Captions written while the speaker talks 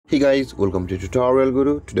Hey guys, welcome to Tutorial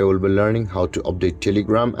Guru. Today we'll be learning how to update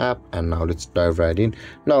Telegram app, and now let's dive right in.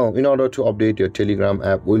 Now, in order to update your Telegram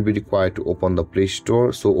app, we'll be required to open the Play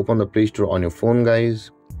Store. So open the Play Store on your phone,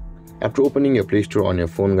 guys. After opening your Play Store on your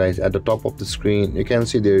phone, guys, at the top of the screen, you can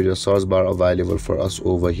see there is a search bar available for us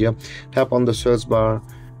over here. Tap on the search bar,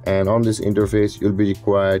 and on this interface, you'll be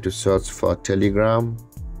required to search for Telegram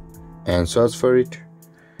and search for it.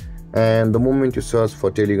 And the moment you search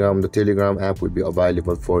for Telegram, the Telegram app will be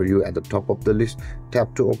available for you at the top of the list.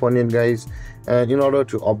 Tap to open it, guys. And in order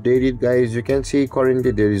to update it, guys, you can see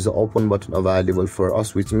currently there is an open button available for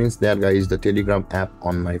us, which means that, guys, the Telegram app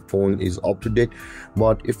on my phone is up to date.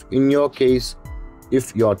 But if in your case,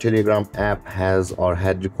 if your Telegram app has or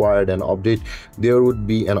had required an update, there would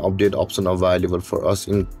be an update option available for us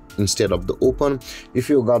instead of the open. If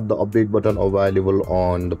you got the update button available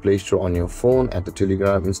on the Play Store on your phone at the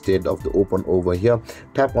Telegram instead of the open over here,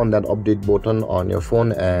 tap on that update button on your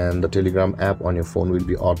phone and the Telegram app on your phone will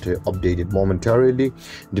be updated momentarily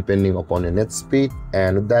depending upon your net speed.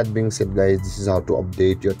 And with that being said, guys, this is how to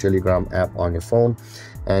update your Telegram app on your phone.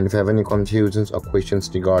 And if you have any confusions or questions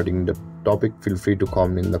regarding the topic, feel free to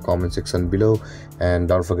comment in the comment section below, and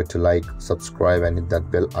don't forget to like, subscribe and hit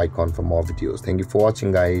that bell icon for more videos. Thank you for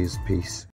watching, guys. Peace.